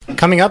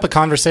Coming up, a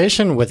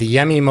conversation with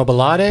Yemi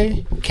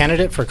Mobolade,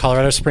 candidate for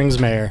Colorado Springs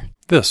mayor.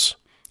 This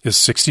is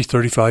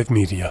 6035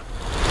 Media.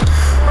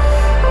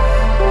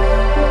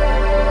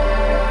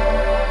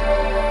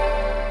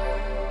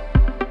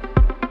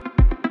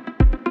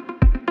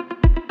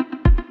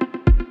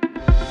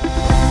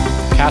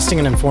 Casting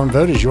an informed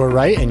vote is your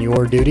right and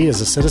your duty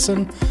as a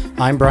citizen.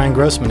 I'm Brian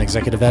Grossman,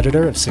 executive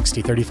editor of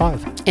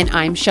 6035. And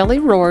I'm Shelley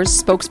Roars,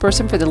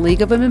 spokesperson for the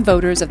League of Women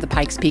Voters of the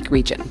Pikes Peak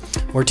region.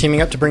 We're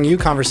teaming up to bring you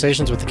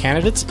conversations with the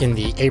candidates in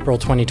the April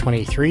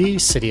 2023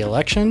 city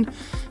election.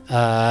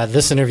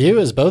 This interview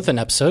is both an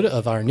episode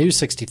of our new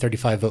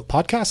 6035 Vote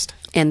podcast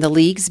and the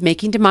League's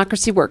Making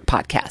Democracy Work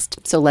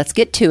podcast. So let's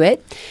get to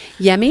it.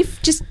 Yemi,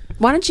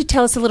 why don't you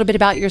tell us a little bit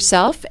about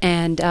yourself,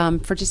 and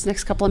for just the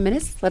next couple of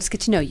minutes, let us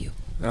get to know you.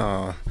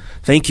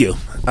 Thank you.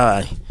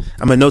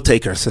 I'm a note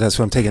taker, so that's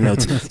why I'm taking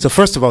notes. So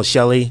first of all,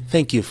 Shelley,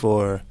 thank you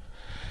for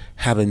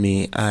having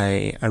me.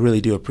 I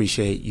really do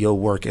appreciate your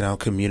work in our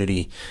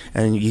community.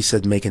 And you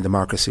said making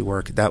democracy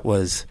work. That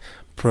was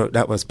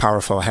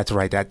powerful. I had to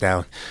write that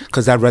down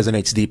because that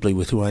resonates deeply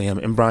with who I am.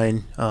 And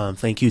Brian,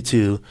 thank you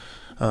to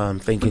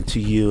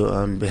you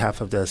on behalf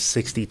of the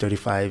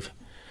 6035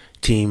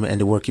 team and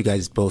the work you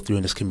guys both do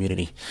in this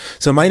community.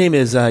 So my name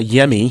is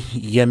Yemi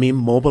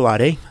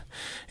Mobolade.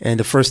 And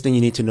the first thing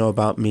you need to know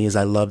about me is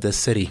I love this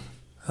city.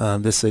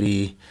 This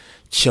city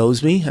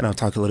chose me, and I'll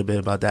talk a little bit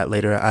about that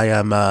later. I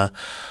am a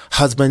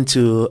husband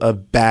to a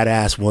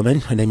badass woman.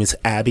 Her name is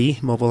Abby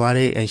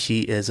Mobolade, and she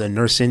is a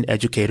nursing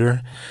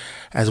educator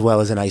as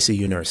well as an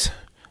ICU nurse.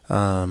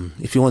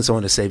 If you want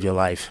someone to save your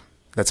life,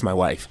 that's my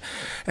wife.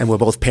 And we're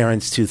both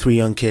parents to 3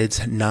 young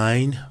kids,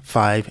 9,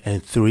 5,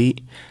 and 3,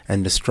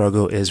 and the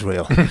struggle is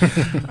real.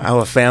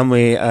 Our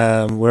family,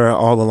 we're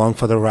all along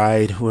for the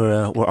ride.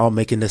 We're all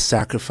making this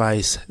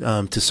sacrifice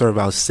to serve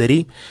our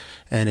city,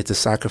 and it's a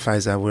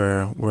sacrifice that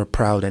we're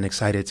proud and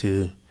excited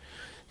to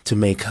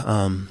make.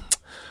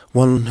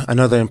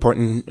 Another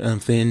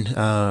important thing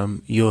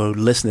your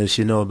listeners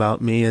should know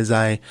about me is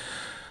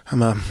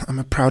I'm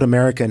a proud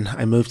American.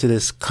 I moved to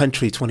this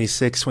country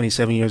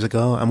 27 years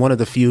ago. I'm one of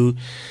the few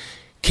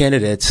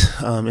candidates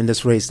in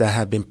this race that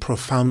have been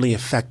profoundly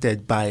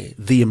affected by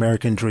the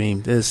American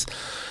dream. This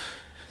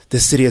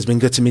city has been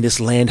good to me.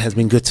 This land has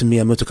been good to me.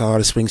 I moved to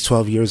Colorado Springs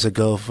 12 years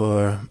ago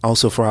for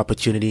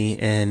opportunity,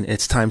 and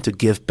it's time to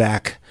give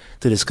back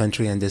to this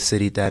country and this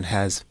city that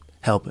has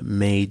helped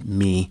made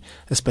me,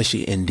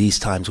 especially in these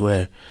times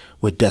where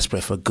we're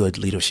desperate for good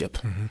leadership.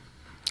 Mm-hmm.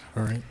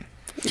 All right.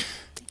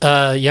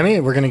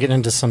 Yemi, we're going to get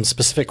into some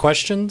specific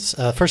questions.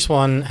 First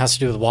one has to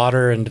do with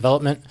water and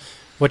development.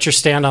 What's your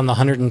stand on the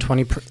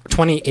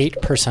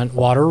 128%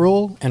 water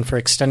rule and for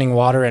extending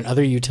water and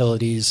other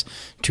utilities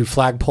to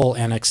flagpole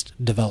annexed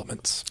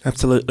developments?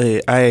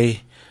 Absolutely.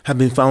 I have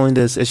been following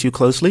this issue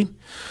closely.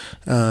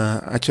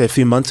 Actually, a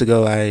few months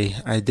ago,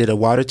 I did a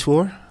water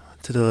tour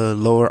to the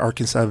lower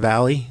Arkansas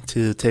Valley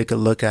to take a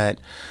look at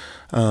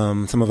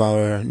some of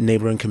our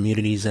neighboring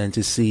communities and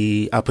to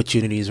see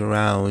opportunities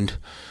around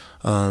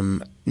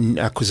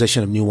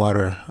acquisition of new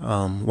water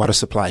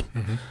supply.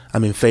 Mm-hmm.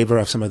 I'm in favor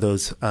of some of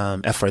those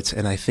efforts,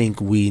 and I think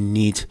we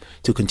need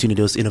to continue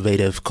those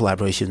innovative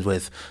collaborations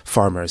with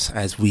farmers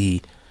as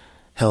we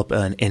help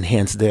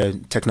enhance their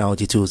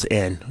technology tools,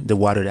 and the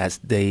water that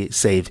they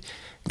save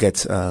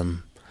gets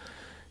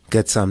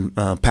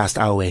passed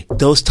our way.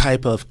 Those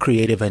type of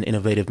creative and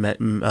innovative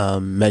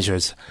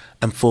measures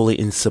I'm fully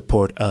in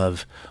support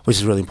of, which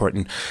is really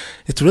important.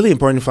 It's really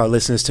important for our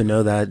listeners to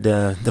know that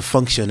the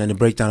function and the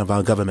breakdown of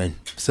our government.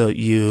 So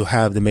you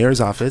have the mayor's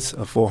office,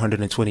 a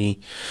 $420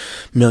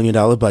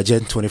 million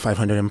budget,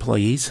 2,500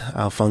 employees.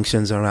 Our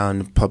functions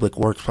around public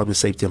works, public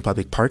safety, and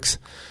public parks.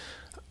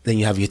 Then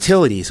you have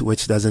utilities,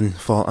 which doesn't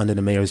fall under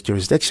the mayor's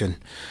jurisdiction.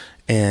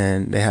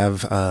 And they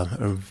have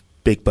a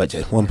big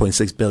budget,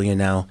 $1.6 billion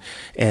now,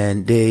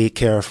 and they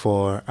care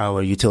for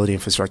our utility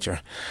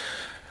infrastructure.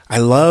 I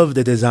love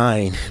the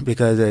design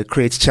because it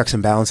creates checks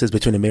and balances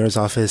between the mayor's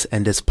office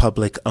and this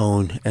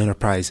public-owned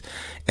enterprise,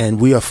 and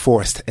we are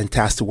forced and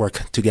tasked to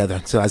work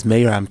together. So as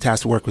mayor, I'm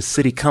tasked to work with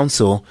city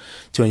council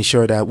to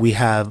ensure that we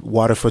have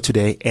water for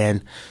today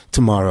and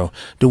tomorrow.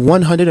 The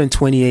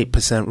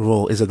 128%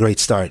 rule is a great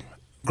start.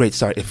 Great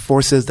start. It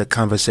forces the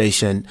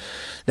conversation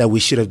that we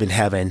should have been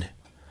having,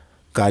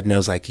 God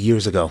knows, like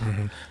years ago.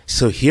 Mm-hmm.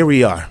 So here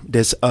we are.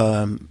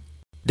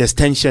 There's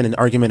tension and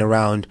argument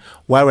around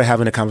why we're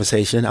having a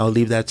conversation. I'll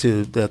leave that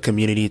to the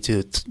community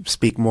to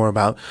speak more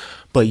about.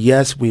 But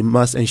yes, we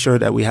must ensure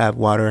that we have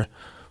water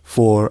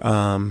for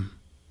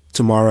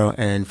tomorrow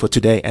and for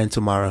today and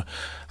tomorrow.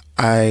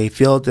 I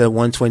feel that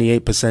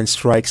 128%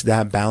 strikes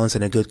that balance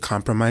and a good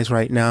compromise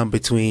right now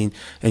between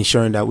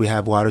ensuring that we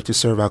have water to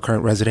serve our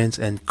current residents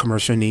and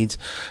commercial needs,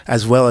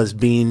 as well as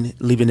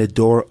leaving the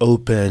door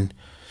open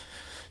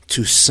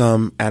to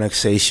some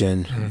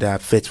annexation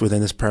that fits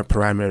within its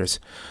parameters.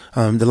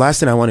 The last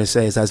thing I want to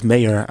say is, as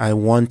mayor, I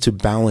want to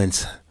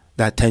balance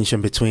that tension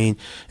between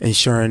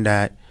ensuring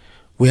that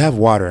we have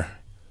water.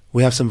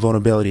 We have some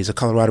vulnerabilities. The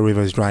Colorado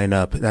River is drying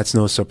up. That's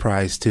no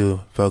surprise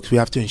to folks. We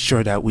have to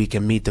ensure that we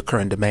can meet the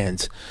current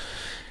demands.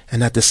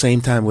 And at the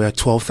same time, we're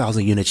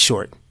 12,000 units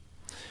short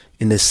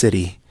in this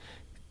city.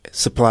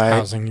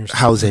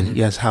 Housing.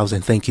 Yes,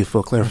 housing. Thank you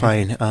for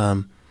clarifying.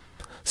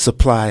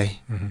 Supply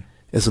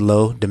is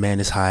low,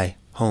 demand is high.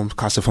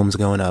 Cost of homes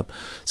going up.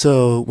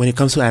 So when it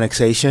comes to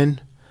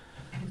annexation,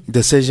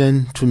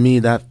 decision, to me,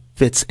 that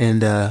fits in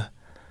the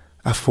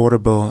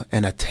affordable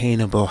and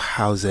attainable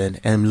housing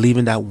and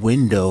leaving that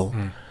window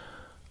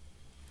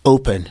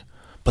open.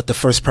 But the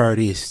first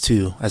priority is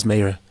as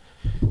mayor,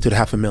 to the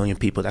 500,000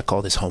 people that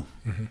call this home.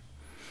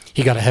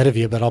 He got ahead of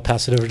you, but I'll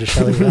pass it over to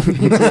Shelley.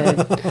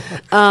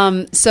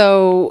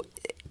 So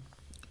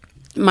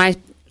my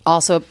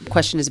also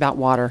question is about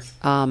water.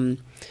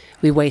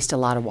 We waste a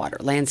lot of water.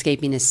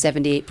 Landscaping is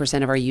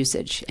 78% of our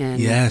usage.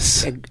 And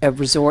yes. A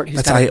resort who's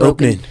That's got a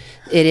broken... eye-opening.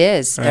 It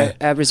is. Right.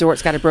 A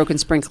resort's got a broken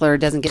sprinkler,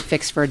 doesn't get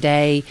fixed for a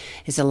day.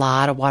 It's a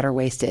lot of water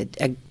wasted.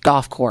 A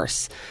golf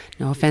course.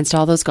 No offense to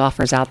all those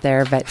golfers out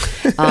there, but,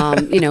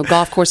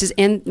 golf courses.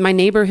 And my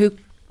neighbor who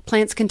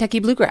plants Kentucky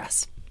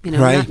bluegrass.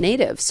 Right. Not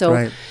native.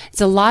 So it's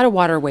a lot of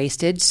water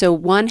wasted. So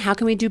one, how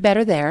can we do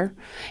better there?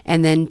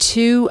 And then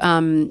two,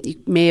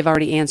 you may have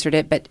already answered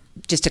it, but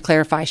just to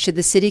clarify, should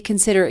the city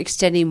consider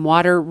extending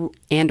water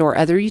and or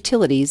other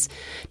utilities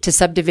to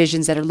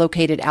subdivisions that are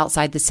located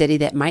outside the city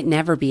that might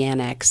never be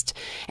annexed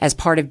as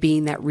part of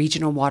being that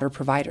regional water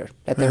provider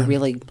that they're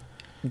really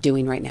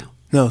doing right now?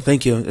 No,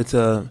 thank you. It's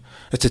a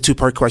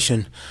two-part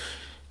question.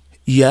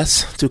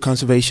 Yes to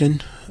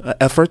conservation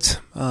efforts.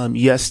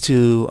 Yes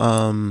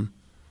to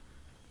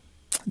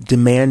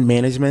demand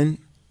management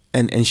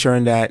and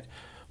ensuring that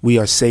we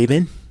are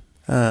saving.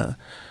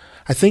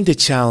 I think the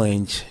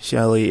challenge,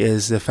 Shelley,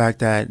 is the fact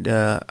that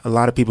a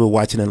lot of people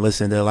watching and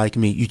listening, they're like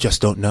me, you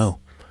just don't know.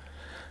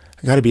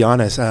 I got to be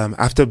honest.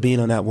 After being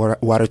on that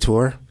water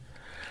tour,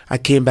 I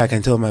came back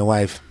and told my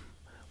wife,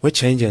 we're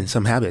changing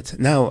some habits.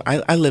 Now,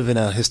 I live in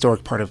a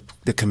historic part of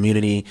the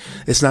community.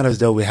 It's not as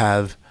though we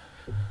have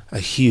a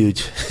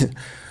huge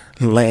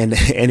land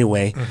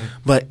anyway.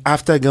 But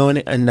after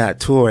going on that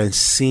tour and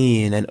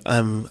seeing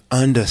and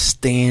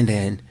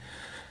understanding,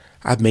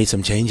 I've made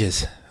some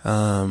changes.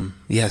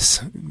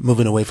 Yes,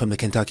 moving away from the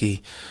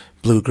Kentucky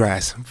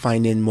bluegrass,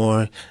 finding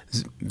more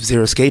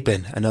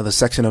xeriscaping, another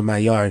section of my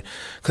yard,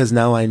 because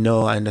now I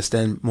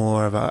understand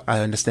I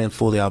understand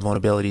fully our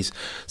vulnerabilities.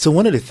 So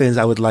one of the things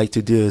I would like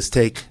to do is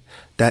take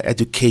that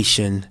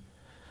education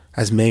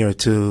as mayor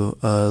to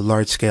a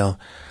large scale.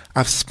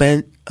 I've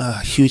spent a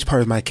huge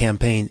part of my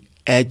campaign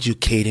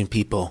educating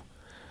people.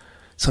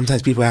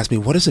 Sometimes people ask me,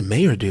 what does a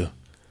mayor do?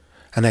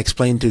 And I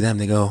explain to them,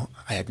 they go,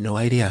 I had no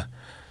idea.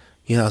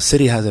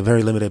 City has a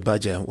very limited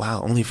budget.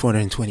 Wow, only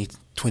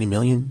 420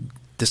 million.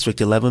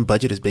 District 11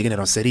 budget is bigger than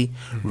our city.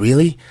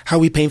 Really? How are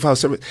we paying for our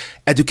service?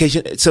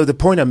 Education. So the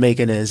point I'm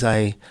making is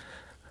I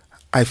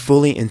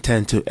fully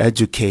intend to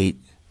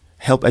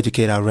help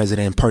educate our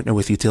residents and partner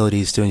with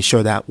utilities to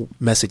ensure that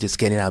message is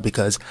getting out,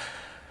 because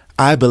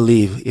I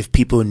believe if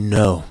people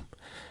know,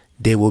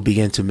 they will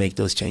begin to make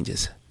those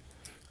changes.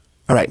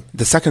 All right.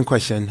 The second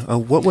question,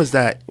 what was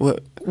that?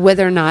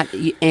 Whether or not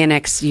you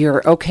annex,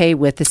 you're okay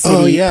with the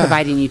city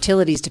providing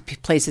utilities to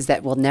places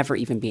that will never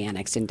even be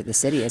annexed into the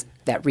city as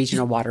that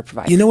regional water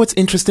provider. You know what's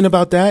interesting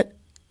about that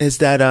is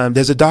that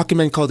there's a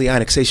document called the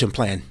annexation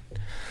plan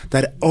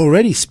that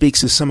already speaks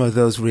to some of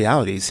those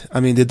realities. I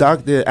mean,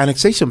 the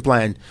annexation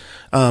plan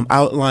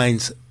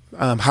outlines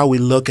how we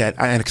look at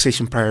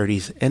annexation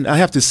priorities. And I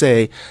have to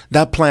say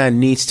that plan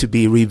needs to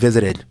be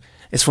revisited.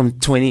 It's from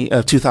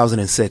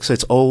 2006, so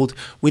it's old.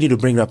 We need to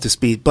bring it up to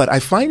speed. But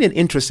I find it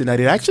interesting that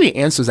it actually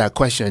answers that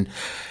question.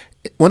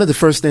 One of the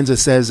first things it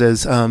says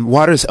is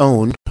water is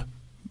owned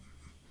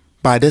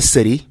by the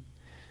city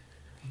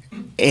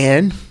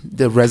and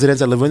the residents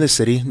that live in the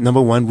city. Number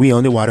one, we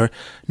own the water.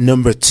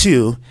 Number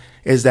two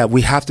is that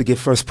we have to give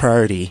first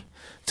priority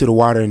to the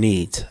water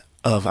needs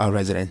of our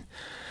residents.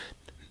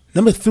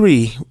 Number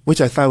three,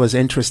 which I thought was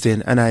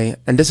interesting, and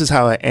this is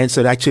how I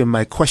answered actually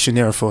my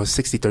questionnaire for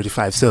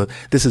 6035. So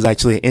this is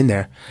actually in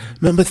there.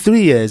 Number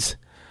three is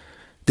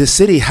the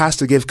city has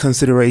to give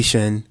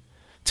consideration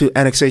to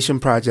annexation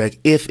project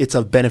if it's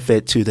of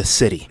benefit to the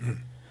city,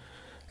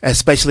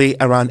 especially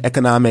around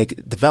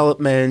economic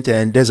development,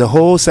 and there's a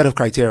whole set of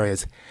criteria.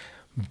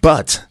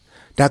 But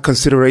that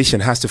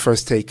consideration has to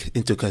first take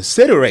into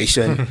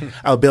consideration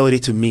our ability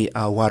to meet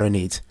our water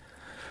needs.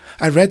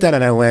 I read that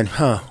and I went,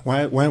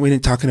 why aren't we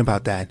talking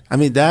about that? I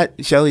mean,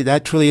 Shelley,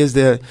 that truly is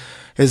the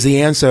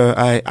answer.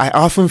 I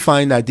often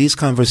find that these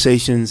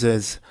conversations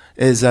is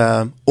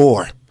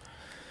or.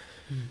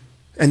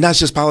 And that's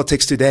just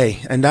politics today.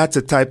 And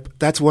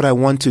that's what I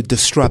want to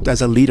disrupt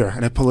as a leader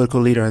and a political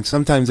leader. And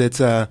sometimes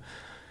it's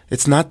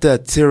not the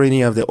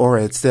tyranny of the or,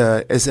 it's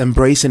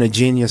embracing a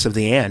genius of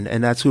the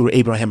and that's who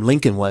Abraham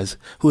Lincoln was,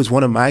 who is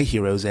one of my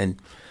heroes. And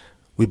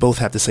we both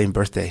have the same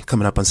birthday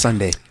coming up on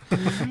Sunday.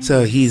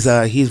 So he's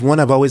one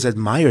I've always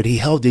admired. He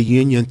held the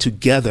Union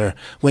together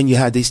when you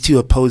had these two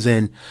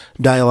opposing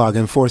dialogue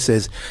and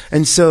forces.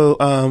 And so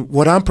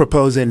what I'm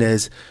proposing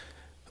is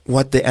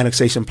what the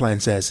annexation plan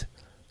says.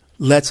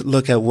 Let's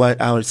look at what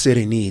our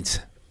city needs,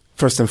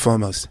 first and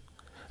foremost.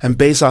 And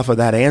based off of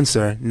that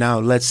answer, now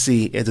let's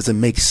see, does it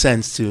make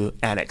sense to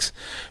annex?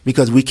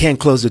 Because we can't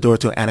close the door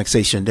to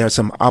annexation. There are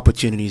some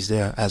opportunities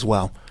there as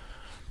well.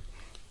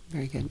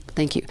 Very good.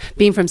 Thank you.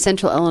 Being from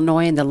Central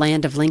Illinois and the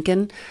land of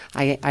Lincoln,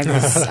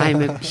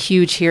 I'm a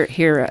huge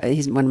hero.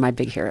 He's one of my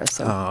big heroes.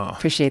 So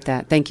appreciate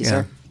that. Thank you,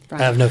 sir.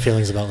 Brian. I have no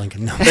feelings about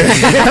Lincoln. No.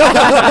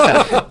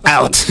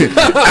 Out.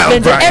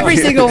 Every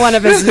single one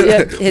of us.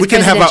 We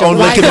can have our own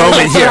Lincoln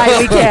moment here.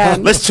 Right, we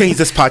can. Let's change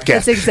this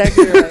podcast. That's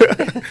exactly right.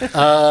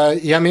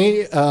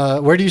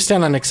 Yemi, where do you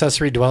stand on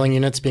accessory dwelling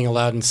units being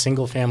allowed in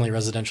single-family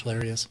residential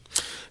areas?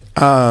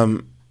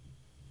 One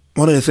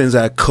of the things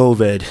that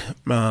COVID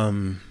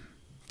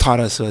taught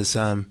us was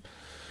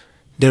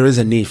there is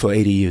a need for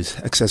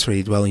ADUs,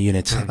 accessory dwelling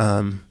units.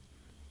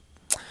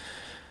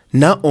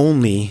 Not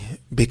only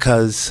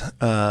because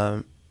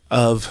of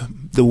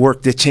the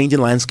work, the changing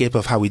landscape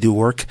of how we do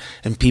work,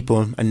 and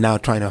people are now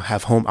trying to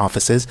have home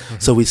offices.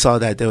 So we saw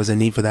that there was a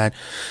need for that.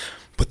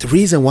 But the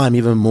reason why I'm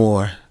even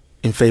more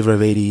in favor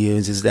of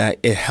ADUs is that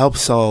it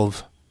helps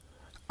solve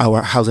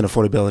our housing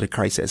affordability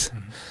crisis.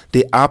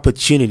 The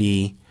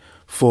opportunity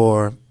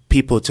for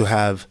people to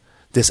have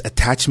this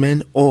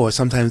attachment or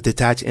sometimes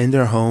detached in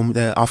their home.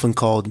 They're often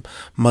called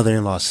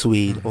mother-in-law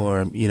suite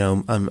or,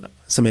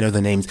 some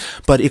other names.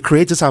 But it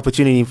creates this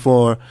opportunity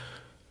for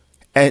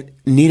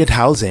needed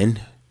housing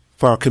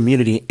for our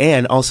community,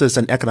 and also it's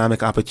an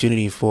economic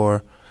opportunity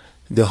for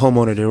the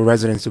homeowner, the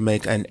residents, to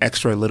make an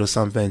extra little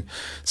something.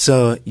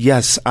 So,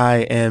 yes,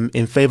 I am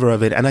in favor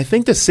of it. And I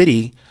think the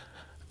city,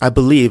 I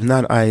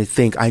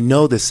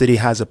know the city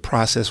has a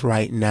process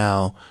right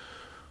now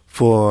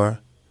for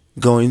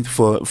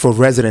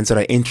residents that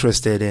are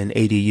interested in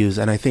ADUs,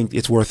 and I think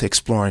it's worth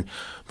exploring.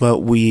 But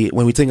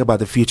when we think about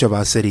the future of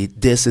our city,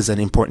 this is an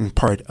important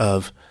part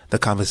of the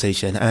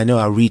conversation. And I know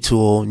our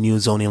retool new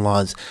zoning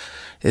laws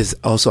is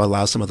also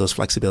allow some of those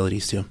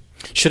flexibilities too.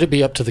 Should it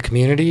be up to the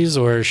communities,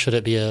 or should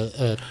it be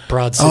a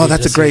broad city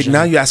that's decision?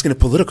 now you're asking a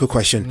political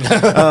question.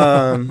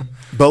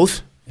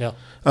 Both. Yeah.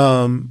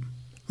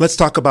 Let's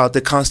talk about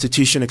the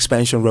Constitution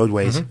expansion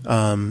roadways.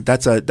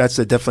 That's a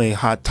definitely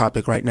hot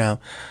topic right now.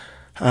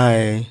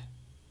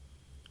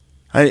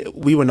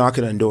 We were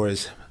knocking on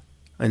doors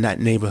in that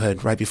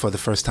neighborhood right before the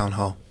first town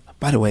hall.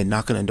 By the way,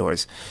 knocking on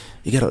doors,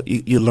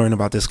 you learn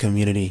about this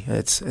community.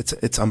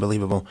 It's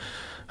unbelievable.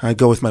 I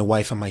go with my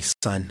wife and my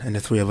son, and the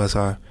three of us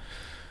are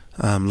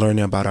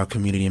learning about our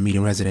community and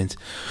meeting residents.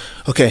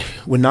 Okay,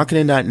 we're knocking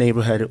in that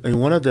neighborhood, and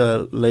one of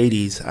the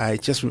ladies, I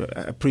just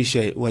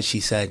appreciate what she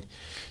said.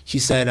 She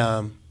said,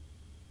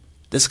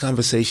 "This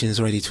conversation is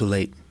already too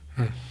late."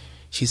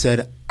 She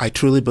said, "I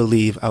truly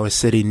believe our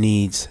city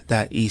needs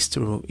that east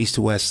to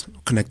west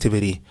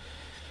connectivity,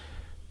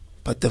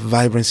 but the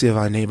vibrancy of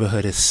our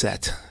neighborhood is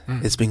set.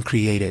 It's been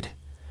created."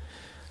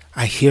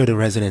 I hear the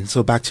residents.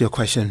 So back to your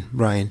question,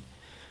 Brian.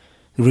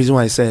 The reason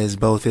why I say it's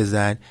both is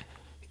that,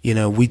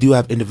 we do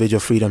have individual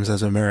freedoms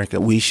as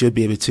America. We should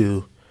be able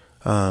to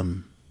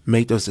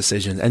make those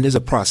decisions, and there's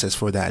a process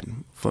for that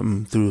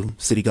through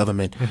city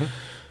government.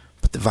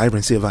 But the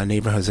vibrancy of our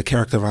neighborhoods, the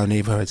character of our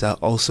neighborhoods are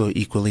also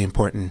equally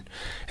important.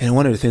 And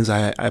one of the things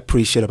I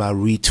appreciate about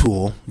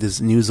Retool,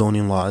 these new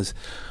zoning laws,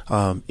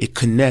 it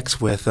connects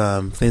with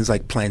things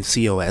like Plan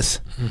COS,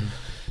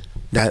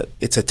 that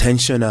it's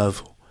attention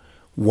of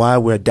why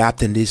we're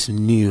adapting these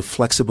new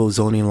flexible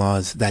zoning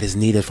laws that is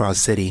needed for our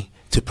city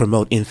to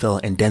promote infill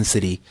and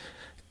density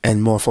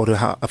and more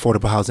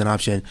affordable housing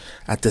option.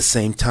 At the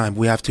same time,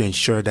 we have to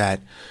ensure that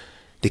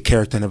the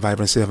character and the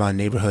vibrancy of our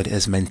neighborhood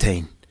is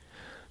maintained.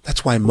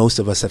 That's why most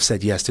of us have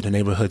said yes to the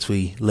neighborhoods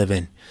we live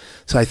in.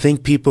 So I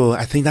think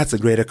that's a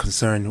greater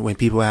concern when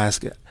people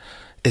ask,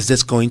 is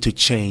this going to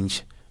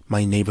change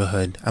my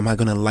neighborhood? Am I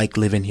going to like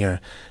living here?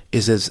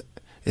 Is this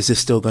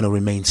still going to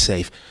remain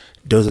safe?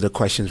 Those are the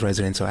questions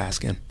residents are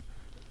asking.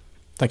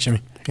 Thanks,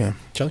 Jimmy. Yeah.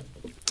 Shelley?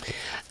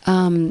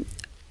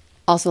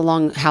 Also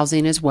along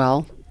housing as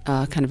well,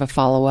 kind of a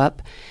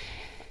follow-up.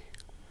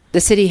 The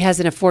city has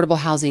an affordable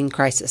housing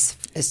crisis.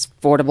 It's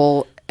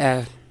affordable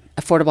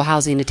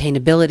housing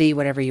attainability,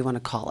 whatever you want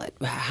to call it.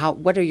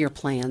 What are your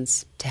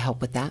plans to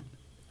help with that?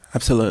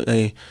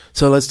 Absolutely.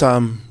 So let's.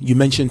 You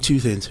mentioned two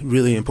things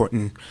really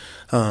important.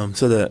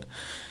 So the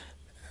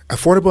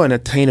affordable and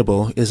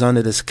attainable is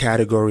under this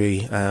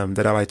category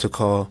that I like to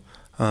call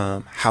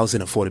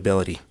housing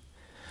affordability,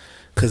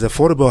 because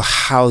affordable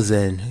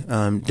housing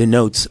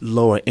denotes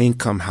lower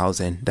income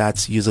housing.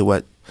 That's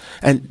usually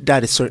and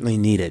that is certainly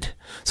needed.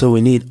 So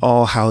we need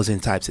all housing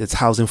types. It's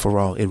housing for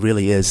all. It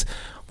really is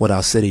what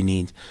our city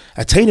needs.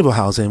 Attainable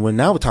housing,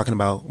 we're talking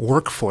about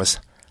workforce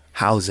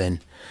housing,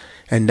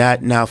 and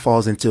that now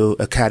falls into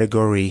a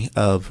category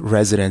of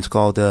residents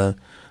called the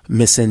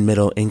missing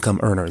middle income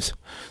earners.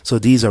 So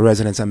these are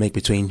residents that make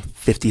between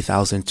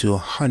 $50,000 to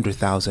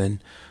 $100,000.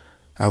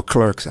 Our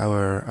clerks,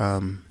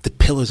 the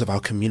pillars of our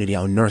community,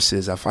 our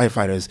nurses, our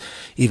firefighters,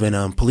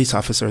 even police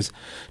officers.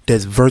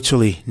 There's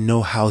virtually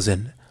no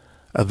housing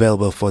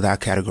available for that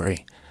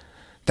category.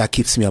 That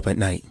keeps me up at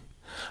night.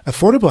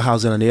 Affordable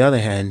housing, on the other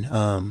hand,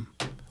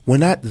 We're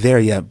not there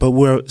yet, but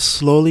we're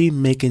slowly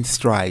making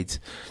strides.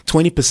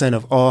 20%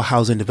 of all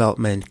housing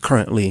development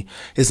currently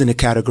is in the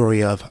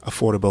category of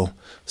affordable.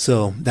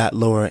 So that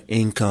lower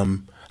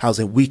income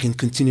housing, we can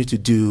continue to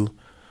do,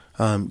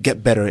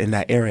 get better in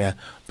that area.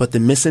 But the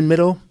missing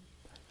middle,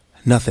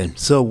 nothing.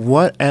 So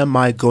what am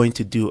I going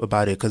to do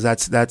about it? Because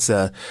that's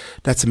a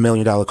 $1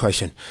 million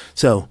question.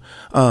 So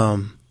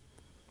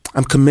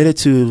I'm committed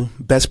to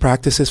best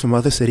practices from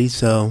other cities.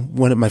 So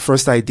one of my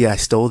first idea, I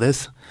stole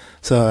this.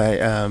 So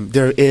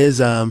there's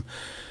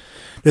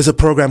a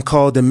program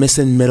called the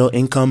Missing Middle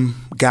Income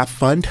Gap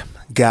Fund.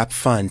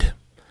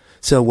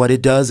 So what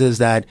it does is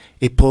that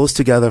it pulls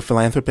together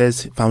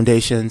philanthropists,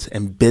 foundations,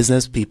 and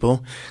business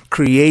people,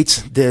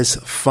 creates this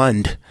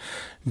fund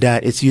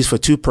that it's used for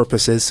two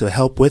purposes: to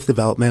help with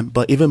development,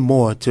 but even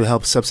more to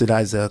help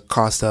subsidize the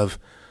cost of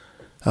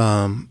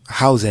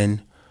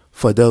housing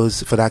for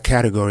that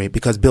category,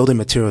 because building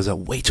materials are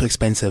way too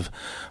expensive.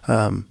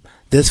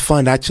 This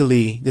fund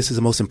actually, this is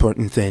the most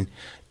important thing,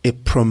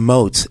 it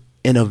promotes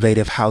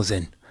innovative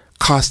housing,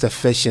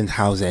 cost-efficient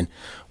housing.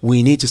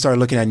 We need to start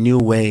looking at new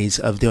ways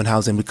of doing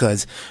housing,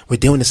 because we're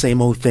doing the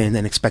same old thing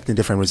and expecting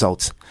different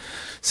results.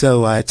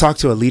 So I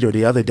talked to a leader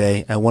the other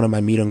day at one of my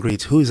meet and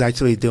greets who's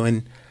actually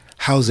doing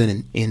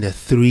housing in the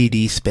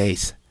 3D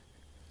space.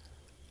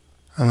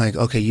 I'm like,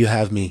 okay, you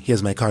have me.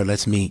 Here's my card.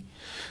 Let's meet.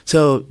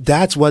 So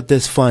that's what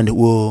this fund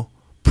will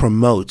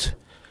promote,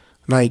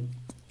 like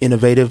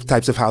innovative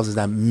types of houses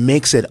that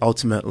makes it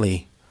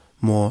ultimately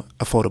more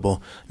affordable.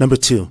 Number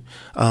two,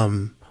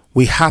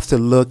 we have to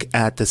look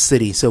at the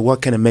city. So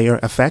what can a mayor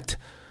affect?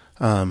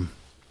 The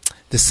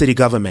city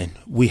government.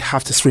 We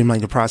have to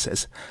streamline the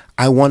process.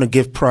 I want to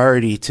give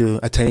priority to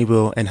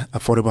attainable and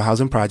affordable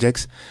housing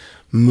projects,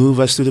 move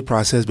us through the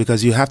process,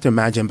 because you have to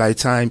imagine by the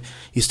time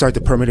you start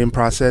the permitting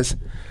process,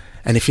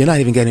 and if you're not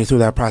even getting through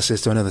that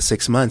process to another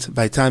 6 months,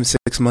 by the time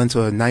 6 months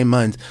or 9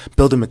 months,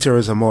 building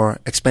materials are more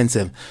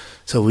expensive.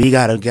 So we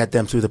got to get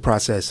them through the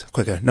process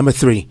quicker. Number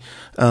three,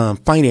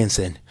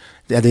 financing.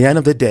 At the end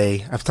of the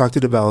day, I've talked to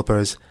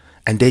developers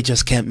and they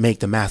just can't make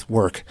the math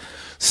work.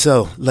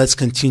 So let's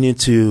continue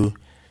to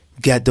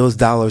get those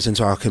dollars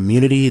into our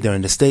community. They're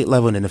in the state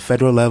level and in the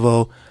federal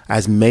level.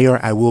 As mayor,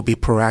 I will be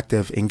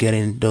proactive in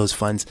getting those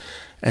funds.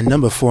 And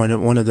number four,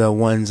 and one of the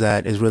ones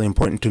that is really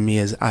important to me,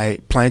 is I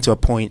plan to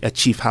appoint a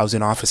chief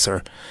housing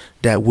officer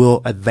that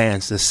will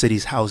advance the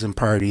city's housing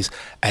priorities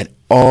at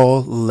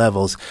all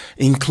levels,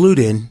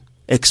 including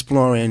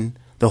exploring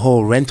the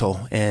whole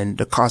rental and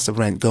the cost of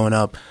rent going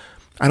up.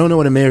 I don't know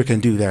what a mayor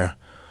can do there,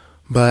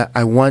 but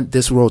I want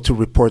this role to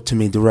report to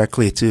me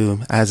directly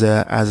as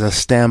a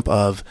stamp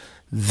of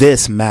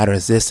this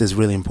matters. This is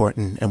really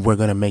important, and we're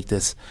going to make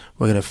this.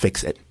 We're going to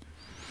fix it.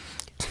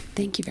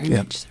 Thank you very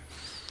much, sir.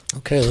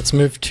 Okay, let's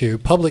move to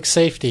public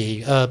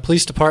safety.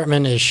 Police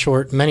department is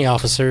short many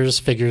officers,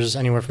 figures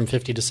anywhere from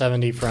 50 to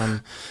 70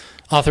 from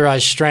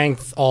authorized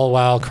strength, all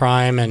while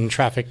crime and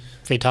traffic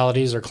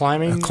fatalities are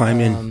climbing.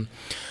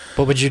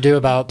 What would you do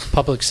about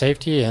public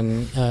safety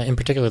and in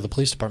particular the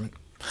police department?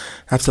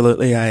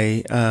 Absolutely.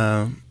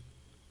 I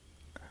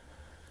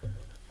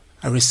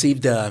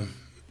received a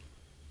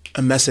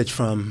message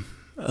from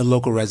a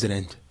local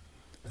resident.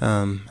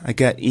 I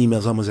get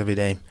emails almost every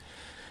day,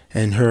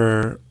 and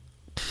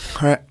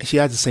she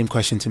had the same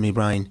question to me,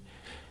 Brian.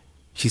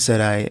 She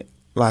said,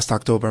 last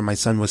October, my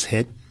son was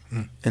hit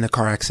in a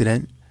car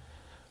accident.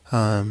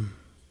 What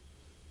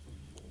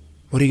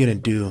are you going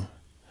to do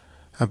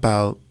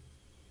about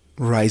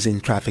rising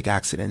traffic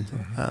accidents?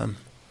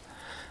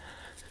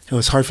 It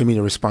was hard for me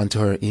to respond to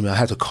her email. I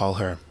had to call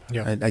her.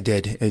 Yeah. I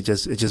did. It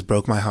just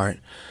broke my heart.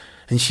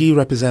 And she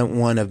represents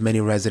one of many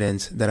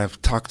residents that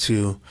I've talked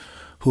to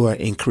who are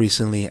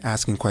increasingly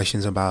asking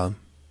questions about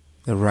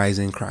the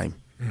rising crime.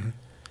 Mm-hmm.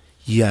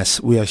 Yes,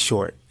 we are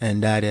short,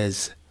 and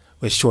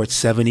we're short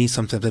 70.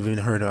 Sometimes I've even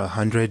heard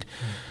 100,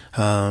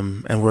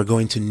 and we're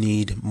going to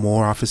need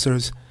more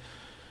officers,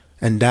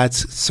 and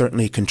that's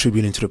certainly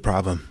contributing to the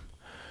problem.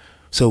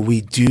 So we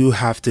do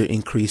have to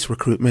increase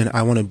recruitment.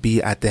 I want to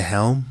be at the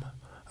helm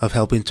of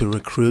helping to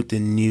recruit the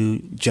new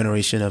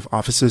generation of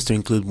officers, to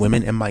include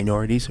women and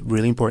minorities.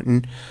 Really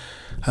important.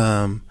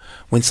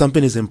 When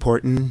something is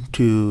important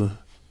to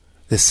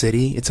the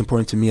city, it's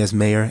important to me as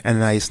mayor,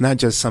 and it's not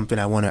just something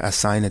I want to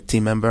assign a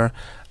team member.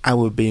 I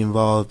would be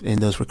involved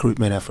in those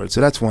recruitment efforts. So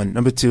that's one.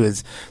 Number two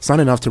is it's not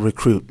enough to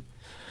recruit,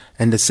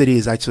 and the city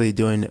is actually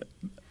doing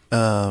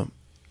a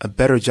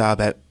better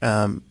job at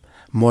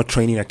more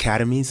training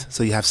academies.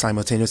 So you have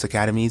simultaneous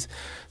academies,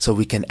 so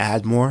we can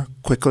add more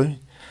quickly.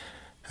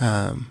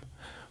 At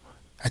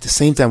the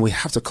same time, we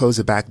have to close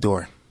the back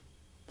door.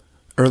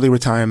 Early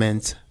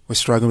retirement, we're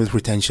struggling with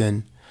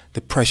retention.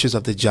 The pressures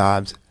of the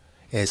jobs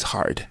is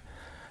hard.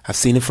 I've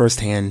seen it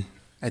firsthand.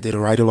 I did a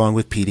ride-along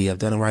with PD. I've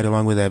done a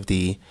ride-along with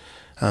FD.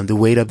 The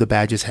weight of the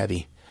badge is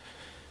heavy.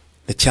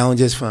 The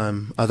challenges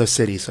from other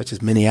cities, such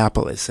as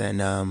Minneapolis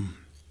and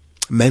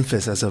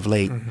Memphis as of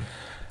late,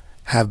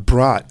 have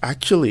brought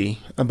actually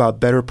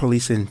about better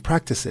policing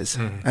practices.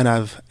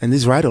 And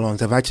these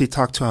ride-alongs, I've actually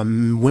talked to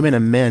women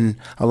and men,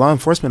 law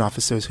enforcement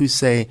officers, who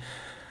say,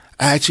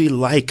 I actually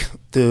like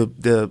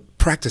the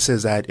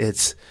practices that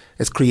it's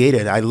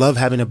created. I love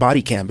having a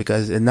body cam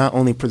because it not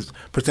only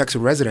protects the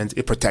residents,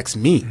 it protects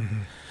me. Mm-hmm.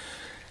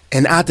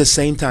 And at the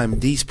same time,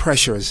 these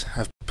pressures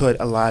have put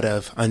a lot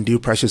of undue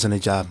pressures on the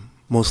job,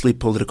 mostly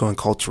political and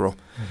cultural.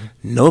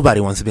 Mm-hmm.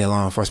 Nobody wants to be a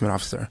law enforcement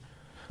officer.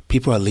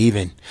 People are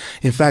leaving.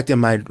 In fact, in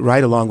my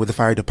ride along with the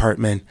fire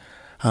department,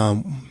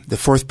 the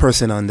fourth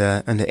person on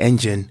the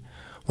engine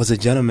was a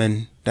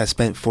gentleman that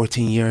spent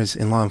 14 years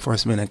in law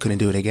enforcement and couldn't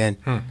do it again.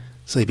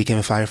 So he became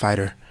a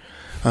firefighter.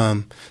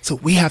 So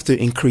we have to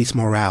increase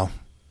morale.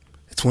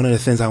 It's one of the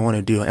things I want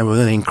to do. And we're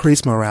going to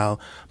increase morale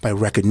by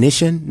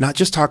recognition, not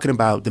just talking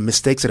about the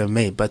mistakes that I've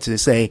made, but to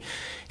say,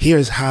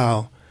 here's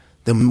how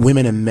the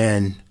women and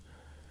men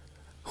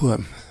who are,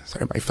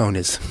 sorry, my phone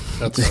is,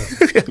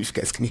 if you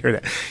guys can hear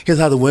that. Here's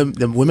how the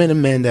women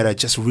and men that are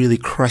just really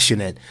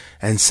crushing it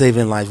and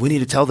saving lives. We need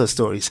to tell those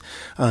stories.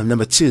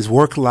 Number 2 is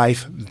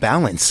work-life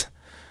balance.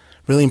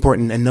 Really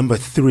important. And number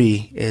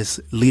 3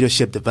 is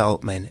leadership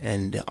development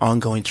and the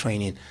ongoing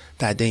training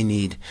that they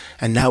need.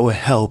 And that will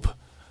help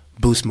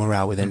boost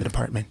morale within the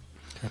department.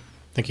 Okay.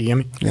 Thank you,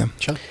 Yemi. Yeah.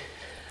 Chuck?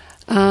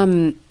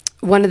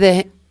 One of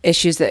the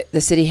issues that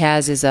the city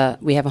has is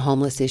we have a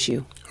homeless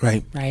issue.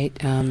 Right. Right.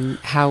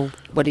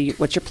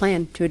 What's your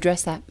plan to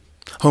address that?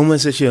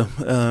 Homeless issue.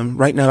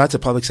 Right now, that's a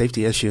public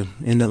safety issue.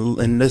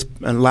 In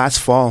last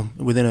fall,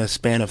 within a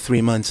span of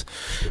 3 months,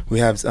 we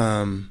have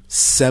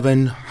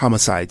 7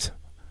 homicides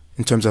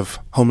in terms of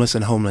homeless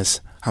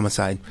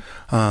homicide.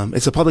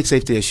 It's a public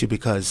safety issue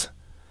because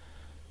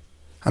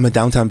I'm a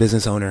downtown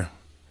business owner,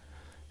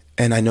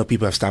 and I know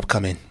people have stopped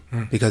coming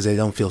because they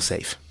don't feel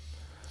safe,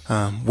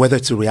 whether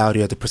it's the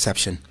reality or the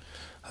perception.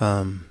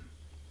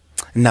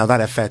 Now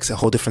that affects a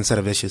whole different set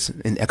of issues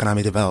in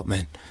economic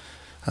development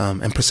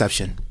and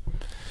perception.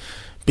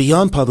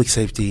 Beyond public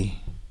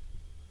safety,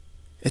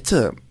 it's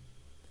a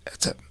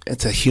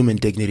human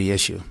dignity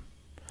issue.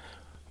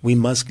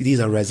 These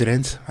are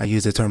residents. I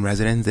use the term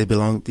residents. They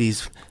belong.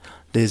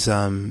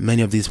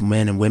 Many of these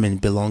men and women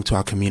belong to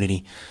our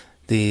community.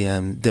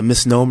 The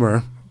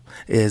misnomer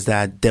is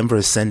that Denver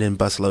is sending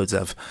busloads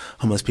of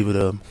homeless people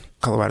to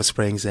Colorado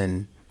Springs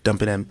and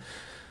dumping them.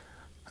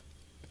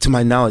 To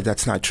my knowledge,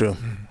 that's not true.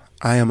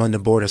 I am on the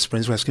board of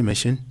Springs Rescue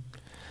Mission.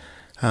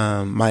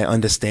 My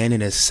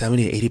understanding is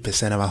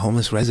 70-80% of our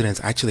homeless residents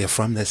actually are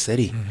from this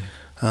city.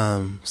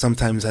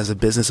 Sometimes as a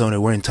business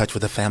owner, we're in touch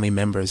with the family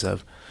members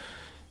of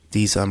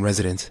these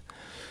residents.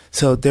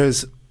 So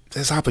there's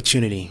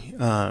opportunity.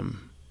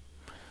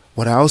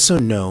 What I also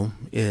know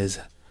is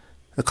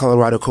the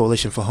Colorado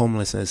Coalition for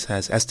Homelessness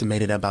has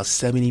estimated about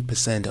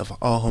 70% of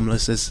all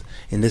homelessness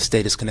in this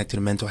state is connected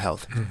to mental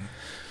health.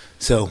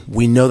 So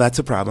we know that's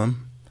a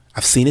problem.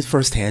 I've seen it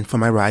firsthand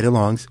from my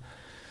ride-alongs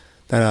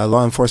that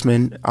law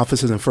enforcement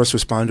officers and first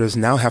responders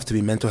now have to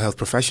be mental health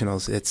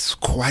professionals. It's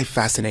quite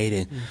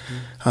fascinating.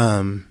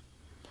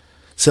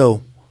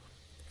 So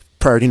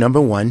priority number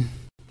 1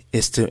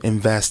 is to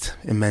invest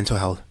in mental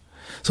health.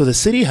 So the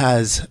city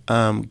has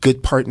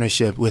good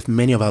partnership with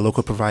many of our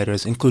local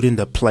providers, including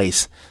the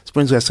Place,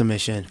 Springs Rescue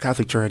Mission,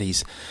 Catholic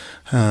Charities.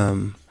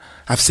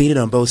 I've seen it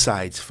on both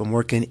sides, from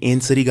working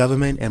in city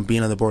government and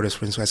being on the board of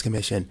Springs Rescue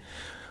Mission.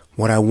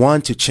 What I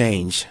want to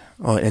change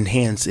or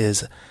enhance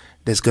is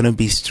there's going to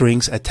be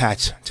strings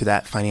attached to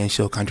that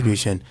financial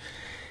contribution,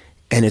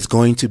 and it's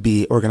going to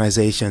be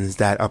organizations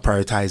that are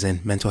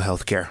prioritizing mental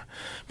health care,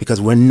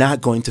 because we're not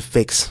going to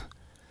fix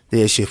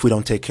the issue if we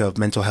don't take care of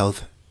mental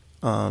health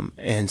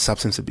and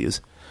substance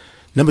abuse.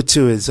 Number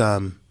 2 is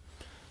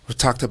we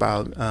talked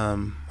about,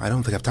 I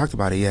don't think I've talked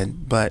about it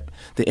yet, but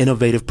the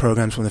innovative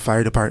programs from the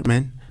fire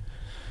department,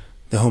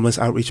 the homeless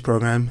outreach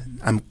program.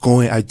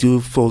 I do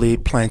fully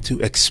plan to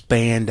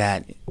expand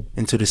that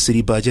into the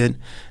city budget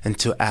and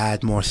to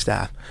add more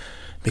staff,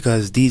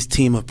 because these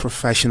team of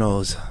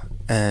professionals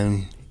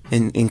and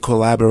in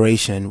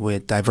collaboration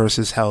with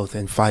Diversus Health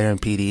and Fire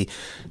and PD,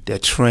 they're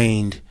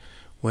trained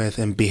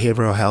in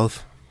behavioral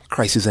health,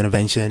 crisis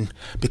intervention,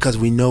 because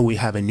we know we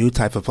have a new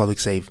type of public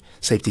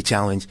safety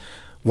challenge.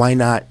 Why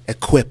not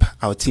equip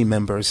our team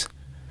members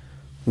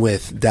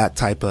with that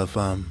type of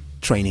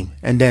training?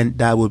 And then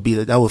that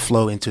will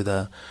flow into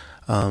the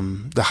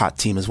hot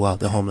team as well,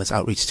 the homeless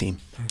outreach team.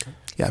 Okay.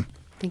 Yeah.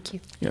 Thank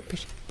you. Yeah.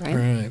 Brian?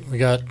 All right. We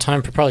got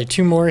time for probably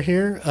 2 more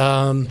here.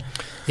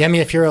 Yemi,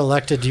 if you're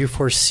elected, do you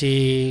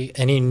foresee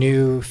any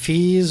new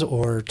fees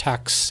or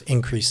tax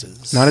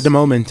increases? Not at the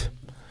moment.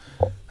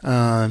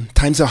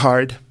 Times are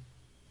hard.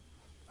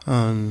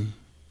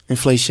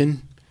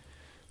 Inflation,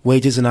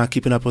 wages are not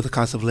keeping up with the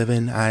cost of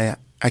living. I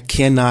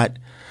cannot.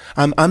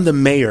 I'm the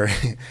mayor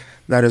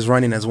that is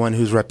running as one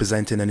who's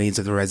representing the needs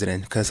of the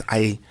resident, because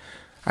I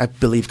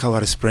believe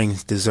Colorado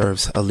Springs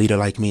deserves a leader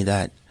like me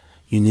that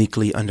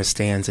uniquely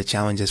understands the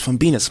challenges, from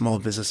being a small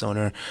business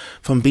owner,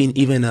 from being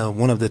even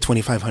one of the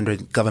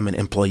 2,500 government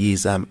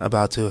employees I'm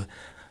about to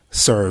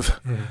serve,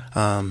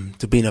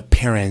 to being a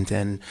parent.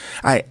 And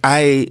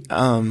I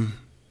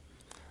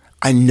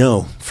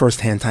know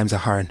firsthand times are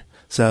hard.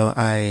 So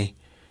I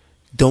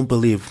don't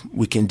believe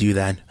we can do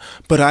that.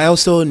 But I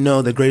also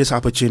know the greatest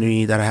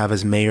opportunity that I have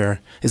as mayor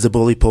is the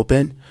bully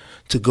pulpit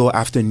to go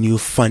after new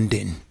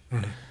funding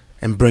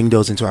and bring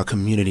those into our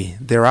community.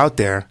 They're out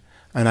there,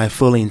 and I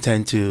fully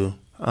intend to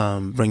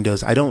bring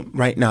those.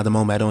 Right now, at the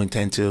moment, I don't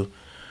intend to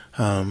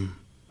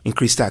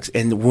increase tax.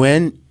 And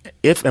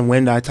if and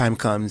when that time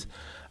comes,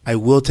 I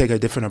will take a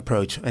different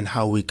approach in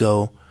how we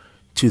go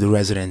to the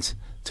residents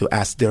to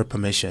ask their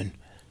permission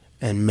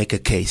and make a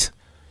case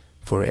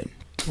for it.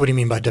 What do you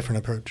mean by different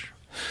approach?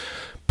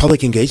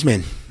 Public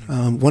engagement.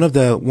 I want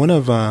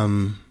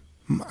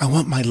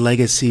my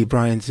legacy,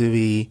 Brian, to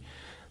be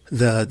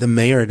the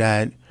mayor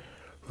that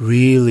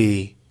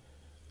really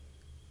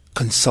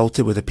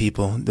consulted with the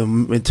people,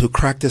 to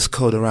crack this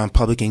code around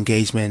public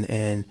engagement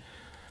and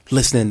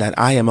listening. That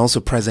I am also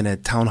present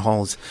at town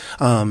halls.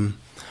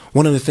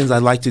 One of the things I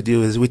like to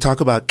do is we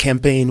talk about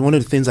campaign. One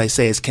of the things I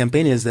say is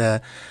campaign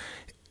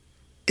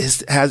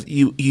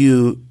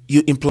you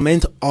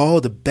implement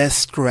all the best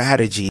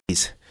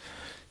strategies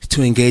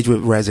to engage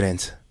with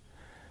residents,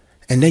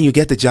 and then you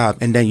get the job,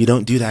 and then you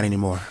don't do that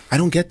anymore. I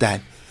don't get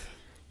that.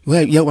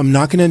 Well, I'm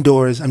knocking on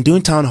doors, I'm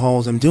doing town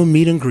halls, I'm doing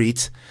meet and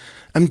greets,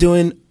 I'm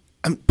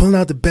pulling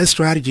out the best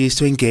strategies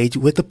to engage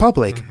with the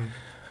public. Mm-hmm.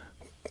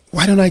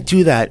 Why don't I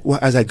do that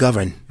as I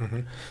govern?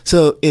 Mm-hmm.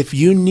 So if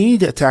you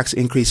need a tax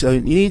increase, or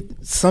you need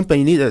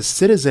the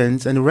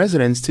citizens and the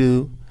residents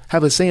to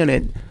have a say on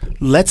it,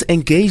 let's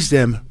engage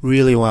them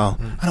really well.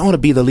 Mm-hmm. I don't want to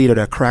be the leader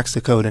that cracks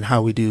the code in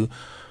how we do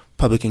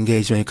public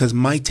engagement, because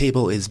my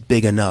table is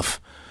big enough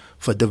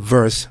for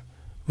diverse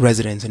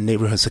residents and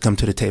neighborhoods to come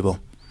to the table.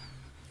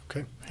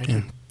 Okay, thank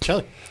you.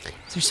 Shelley.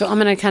 So I'm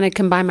going to kind of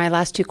combine my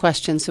last two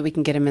questions so we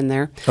can get them in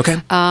there.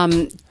 Okay.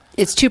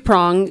 It's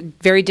two-pronged,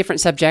 very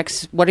different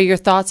subjects. What are your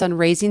thoughts on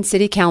raising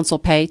city council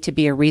pay to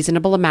be a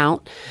reasonable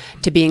amount,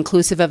 to be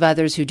inclusive of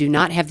others who do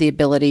not have the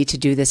ability to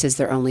do this as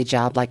their only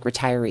job, like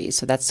retirees?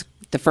 So that's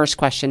the first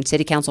question,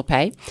 city council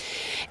pay.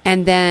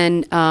 And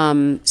then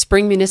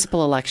spring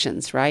municipal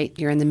elections, right?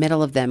 You're in the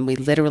middle of them. We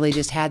literally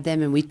just had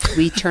them, and we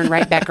turn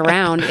right back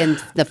around in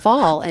the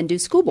fall and do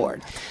school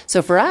board.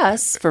 So for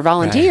us, for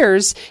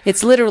volunteers,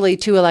 it's literally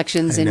 2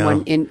 elections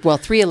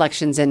three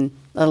elections in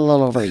a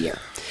little over a year.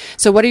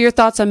 So what are your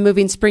thoughts on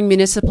moving spring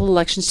municipal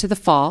elections to the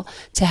fall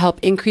to help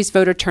increase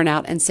voter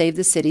turnout and save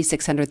the city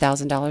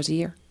 $600,000 a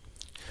year?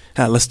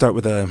 Let's start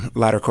with the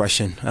latter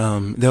question.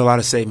 There are a lot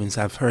of savings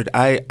I've heard.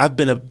 I've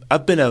been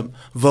a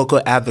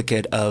vocal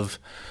advocate of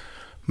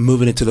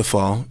moving it to the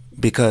fall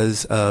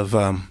because of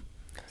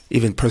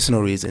even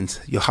personal reasons.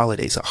 Your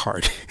holidays are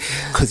hard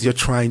because you're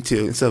trying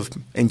to, instead of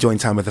enjoying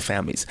time with the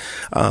families,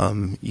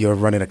 you're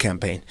running a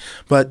campaign.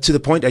 But to the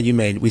point that you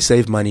made, we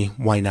save money.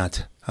 Why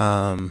not?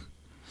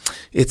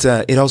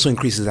 It also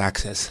increases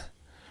access,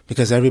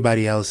 because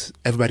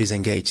everybody's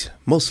engaged.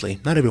 Mostly,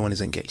 not everyone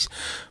is engaged,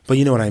 but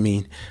you know what I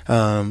mean.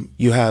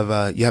 You have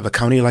a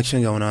county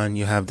election going on,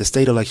 you have the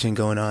state election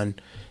going on,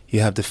 you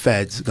have the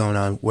feds going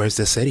on. Where's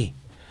the city?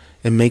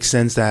 It makes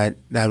sense that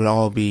would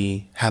all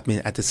be happening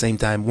at the same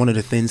time. One of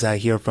the things I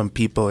hear from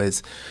people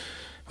is,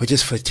 we're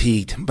just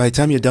fatigued. By the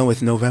time you're done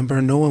with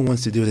November, no one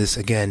wants to do this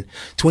again.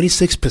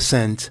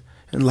 26%,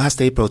 in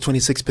last April,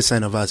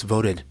 26% of us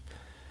voted.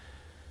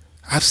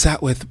 I've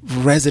sat with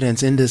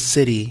residents in this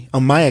city.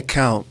 On my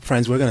account,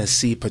 friends, we're going to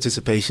see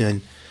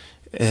participation,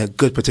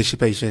 good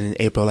participation in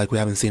April like we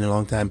haven't seen in a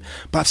long time.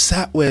 But I've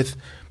sat with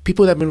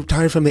people that have been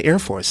retired from the Air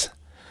Force.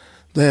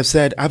 They have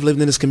said, I've lived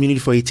in this community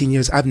for 18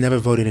 years. I've never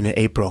voted in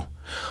April.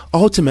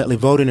 Ultimately,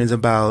 voting is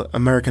about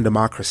American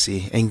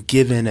democracy and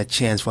giving a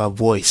chance for a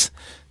voice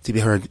to be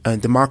heard.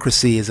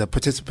 Democracy is a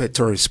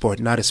participatory sport,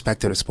 not a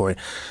spectator sport.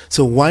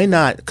 So why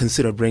not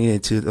consider bringing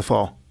it to the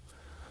fall?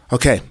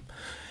 Okay.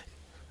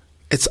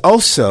 It's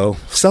also,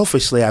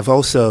 selfishly,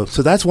 so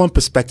that's one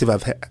perspective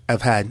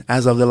I've had.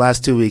 As of the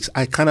last 2 weeks,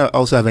 I kind of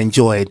also have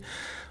enjoyed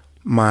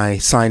my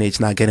signage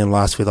not getting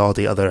lost with all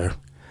the other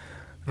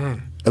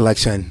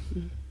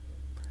election.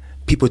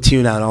 People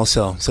tune out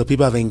also. So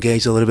people have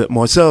engaged a little bit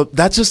more. So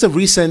that's just a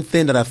recent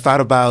thing that I've thought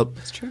about.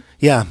 That's true.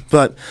 Yeah,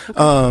 but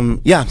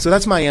so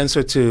that's my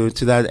answer to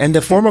that. And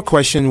the former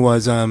question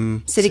was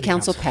City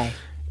council pay.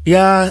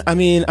 Yeah, I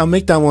mean, I'll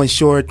make that one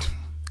short.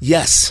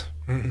 Yes.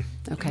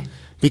 Okay.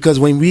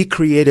 Because when we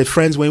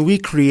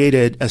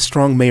created a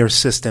strong mayor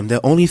system, there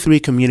are only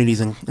 3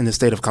 communities in the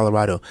state of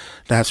Colorado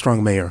that have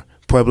strong mayor: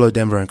 Pueblo,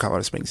 Denver, and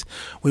Colorado Springs.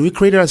 When we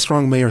created a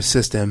strong mayor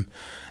system,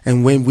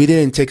 and when we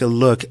didn't take a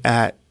look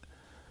at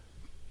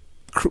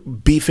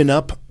beefing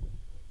up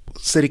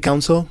city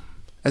council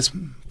as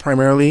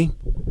primarily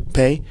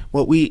pay,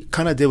 what we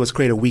kind of did was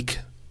create a weak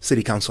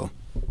city council.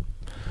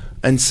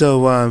 And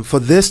so for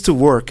this to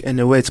work in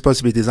the way it's supposed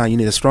to be designed, you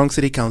need a strong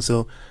city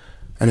council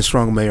and a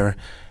strong mayor.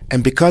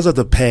 And because of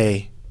the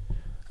pay,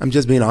 I'm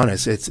just being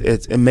honest,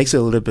 it makes it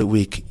a little bit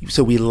weak.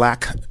 So we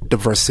lack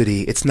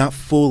diversity. It's not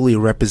fully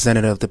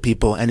representative of the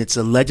people, and it's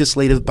a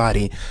legislative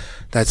body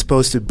that's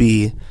supposed to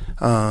be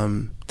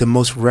the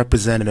most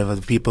representative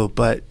of the people,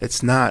 but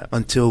it's not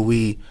until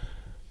we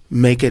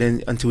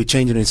until we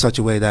change it in such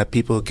a way that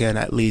people can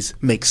at least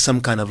make some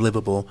kind of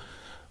livable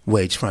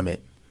wage from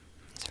it.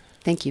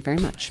 Thank you very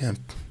much. Yeah.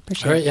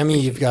 Appreciate All right, it.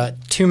 Yemi, you've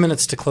got 2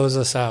 minutes to close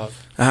us out.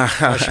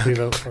 How should we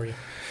vote for you?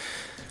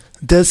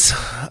 This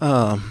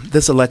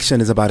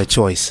election is about a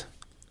choice.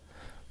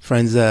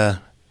 Friends, the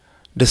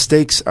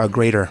stakes are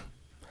greater.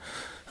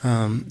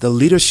 The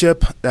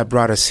leadership that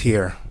brought us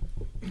here,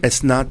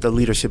 it's not the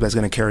leadership that's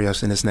going to carry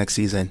us in this next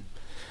season.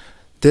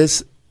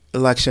 This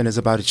election is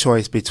about a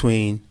choice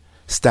between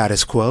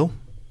status quo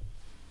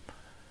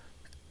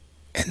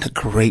and the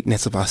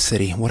greatness of our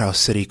city, what our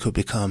city could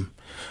become.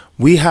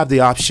 We have the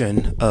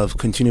option of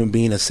continuing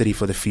being a city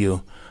for the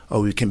few,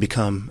 or we can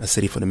become a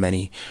city for the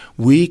many.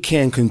 We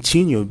can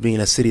continue being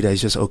a city that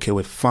is just okay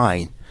with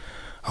fine,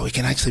 or we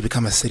can actually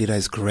become a city that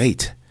is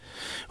great.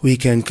 We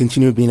can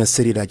continue being a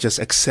city that just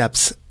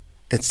accepts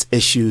its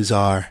issues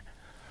are,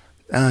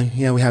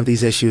 we have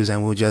these issues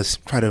and we'll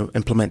just try to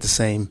implement the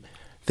same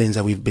things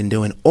that we've been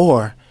doing.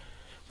 Or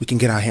we can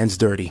get our hands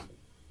dirty.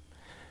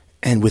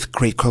 And with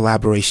great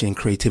collaboration and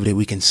creativity,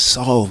 we can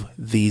solve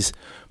these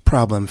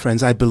problems.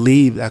 Friends, I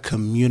believe that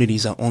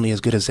communities are only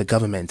as good as the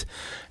government,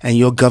 and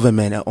your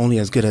government are only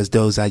as good as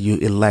those that you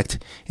elect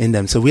in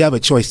them. So we have a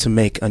choice to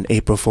make on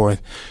April 4th.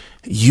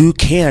 You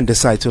can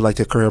decide to elect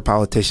a career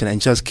politician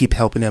and just keep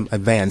helping them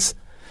advance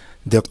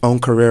their own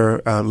career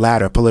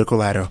ladder, political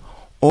ladder,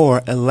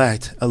 or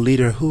elect a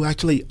leader who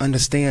actually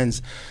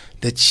understands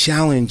the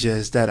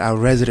challenges that our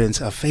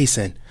residents are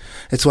facing.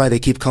 That's why they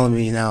keep calling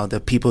me now the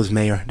people's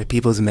mayor, the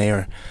people's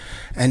mayor.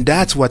 And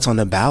that's what's on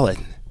the ballot.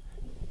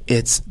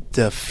 It's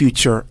the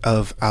future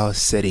of our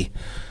city.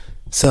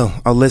 So,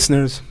 our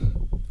listeners,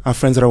 our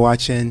friends that are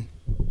watching,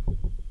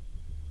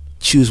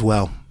 choose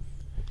well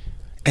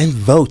and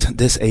vote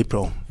this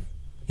April.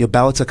 Your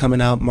ballots are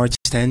coming out March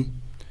 10,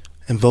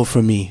 and vote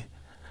for me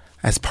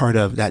as part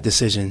of that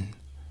decision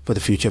for the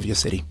future of your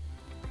city.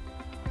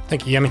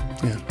 Thank you, Yemi.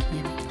 Yeah.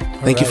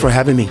 Thank you for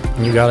having me.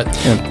 You got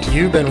it. Yeah.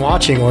 You've been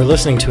watching or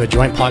listening to a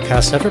joint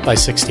podcast effort by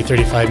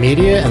 6035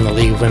 Media and the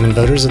League of Women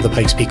Voters of the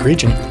Pikes Peak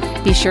region.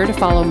 Be sure to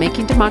follow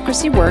Making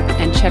Democracy Work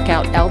and check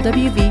out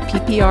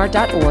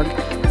lwvppr.org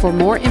for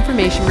more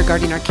information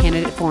regarding our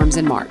candidate forums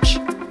in March.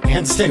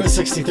 And stay with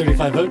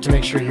 6035 Vote to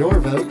make sure your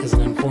vote is an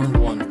informed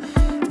one.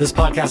 This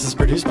podcast is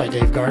produced by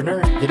Dave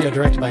Gardner, video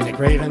directed by Nick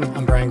Raven.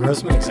 I'm Brian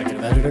Grossman,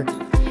 executive editor.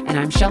 And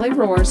I'm Shelley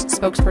Roars,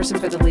 spokesperson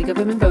for the League of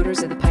Women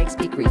Voters of the Pikes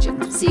Peak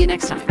region. See you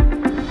next time.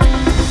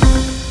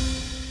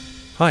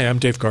 Hi, I'm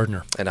Dave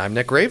Gardner. And I'm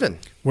Nick Raven.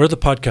 We're the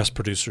podcast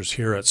producers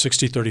here at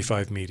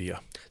 6035 Media.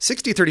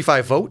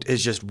 6035 Vote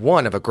is just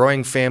one of a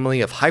growing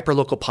family of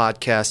hyperlocal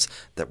podcasts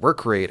that we're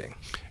creating.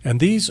 And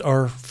these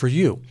are for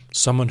you,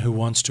 someone who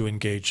wants to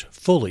engage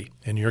fully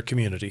in your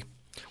community.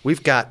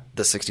 We've got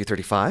the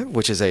 6035,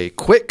 which is a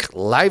quick,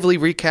 lively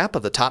recap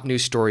of the top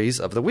news stories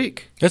of the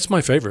week. It's my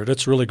favorite.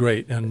 It's really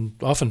great and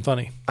often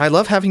funny. I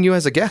love having you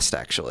as a guest,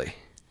 actually.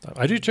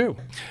 I do too.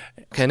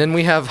 And then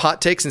we have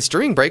Hot Takes and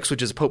Streaming Breaks,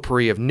 which is a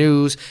potpourri of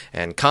news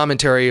and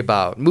commentary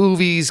about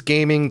movies,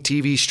 gaming,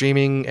 TV,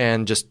 streaming,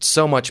 and just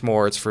so much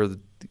more. It's for the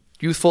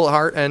youthful at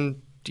heart,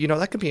 and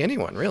that could be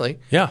anyone, really.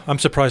 Yeah, I'm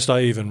surprised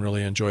I even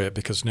really enjoy it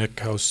because Nick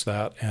hosts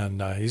that, and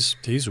he's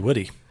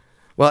witty.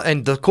 Well,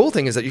 and the cool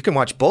thing is that you can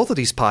watch both of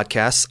these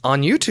podcasts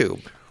on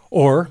YouTube.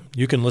 Or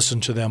you can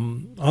listen to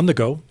them on the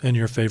go in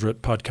your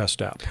favorite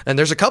podcast app. And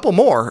there's a couple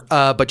more,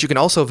 but you can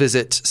also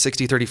visit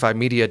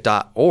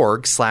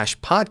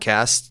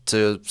 6035media.org/podcast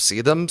to see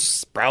them,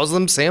 browse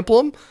them, sample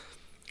them.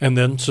 And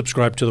then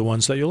subscribe to the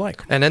ones that you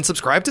like. And then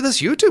subscribe to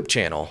this YouTube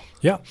channel.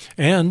 Yeah.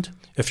 And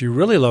if you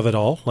really love it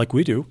all, like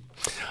we do,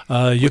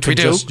 you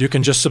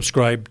can just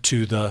subscribe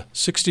to the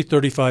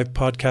 6035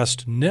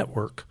 Podcast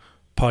Network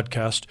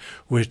podcast,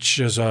 which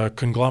is a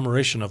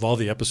conglomeration of all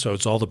the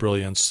episodes, all the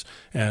brilliance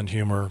and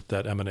humor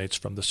that emanates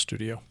from the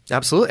studio.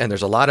 Absolutely. And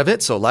there's a lot of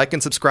it. So like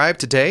and subscribe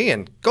today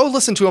and go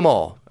listen to them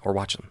all or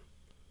watch them.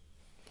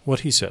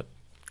 What he said.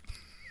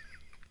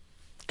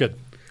 Good.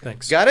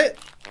 Thanks. Got it?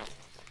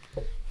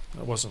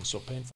 That wasn't so painful.